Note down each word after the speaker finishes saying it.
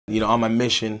On my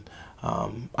mission,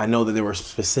 I know that there were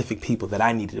specific people that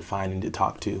I needed to find and to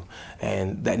talk to,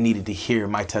 and that needed to hear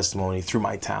my testimony through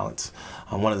my talents.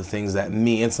 One of the things that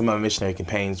me and some of my missionary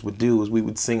companions would do is we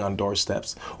would sing on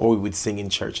doorsteps, or we would sing in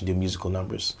church and do musical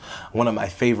numbers. One of my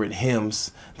favorite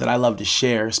hymns that I love to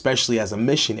share, especially as a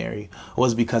missionary,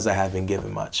 was Because I Have Been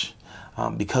Given Much.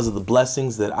 Because of the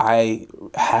blessings that I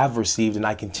have received and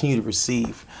I continue to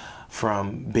receive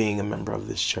from being a member of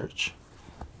this church.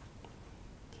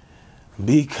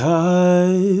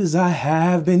 Because I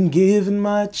have been given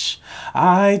much,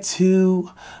 I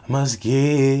too must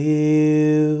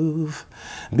give.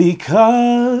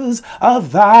 Because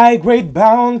of thy great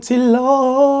bounty,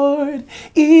 Lord,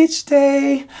 each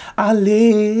day I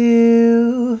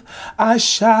live. I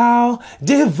shall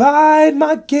divide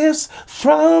my gifts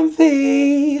from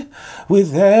thee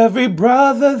with every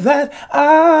brother that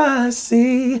I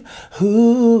see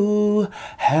who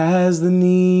has the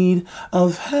need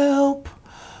of help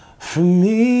from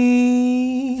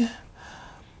me.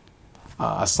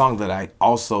 A song that I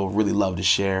also really love to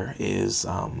share is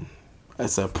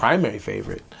it's a primary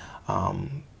favorite.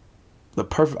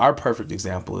 Our perfect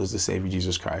example is the Savior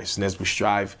Jesus Christ. And as we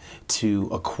strive to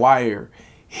acquire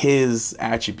his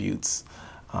attributes,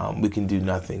 we can do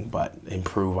nothing but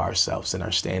improve ourselves and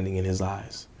our standing in his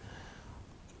eyes.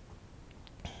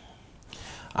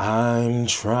 I'm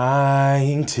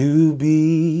trying to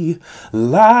be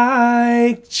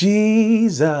like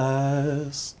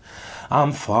Jesus.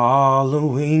 I'm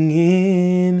following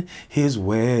in his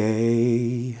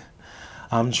way.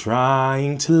 I'm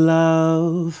trying to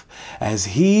love as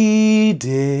he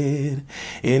did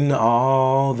in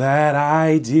all that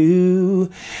I do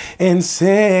and say.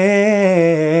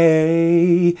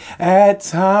 At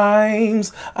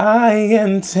times I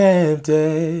am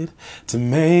tempted to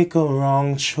make a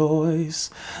wrong choice,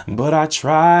 but I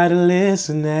try to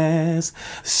listen as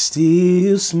a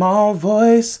still small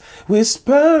voice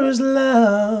whispers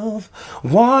love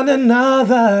one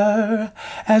another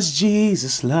as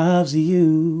Jesus loves you.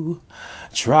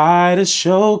 Try to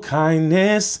show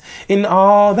kindness in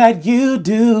all that you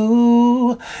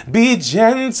do. Be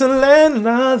gentle and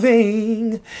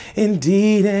loving in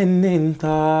deed and in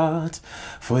thought,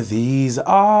 for these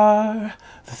are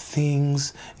the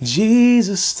things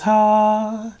Jesus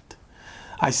taught.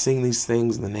 I sing these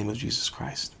things in the name of Jesus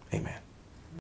Christ. Amen.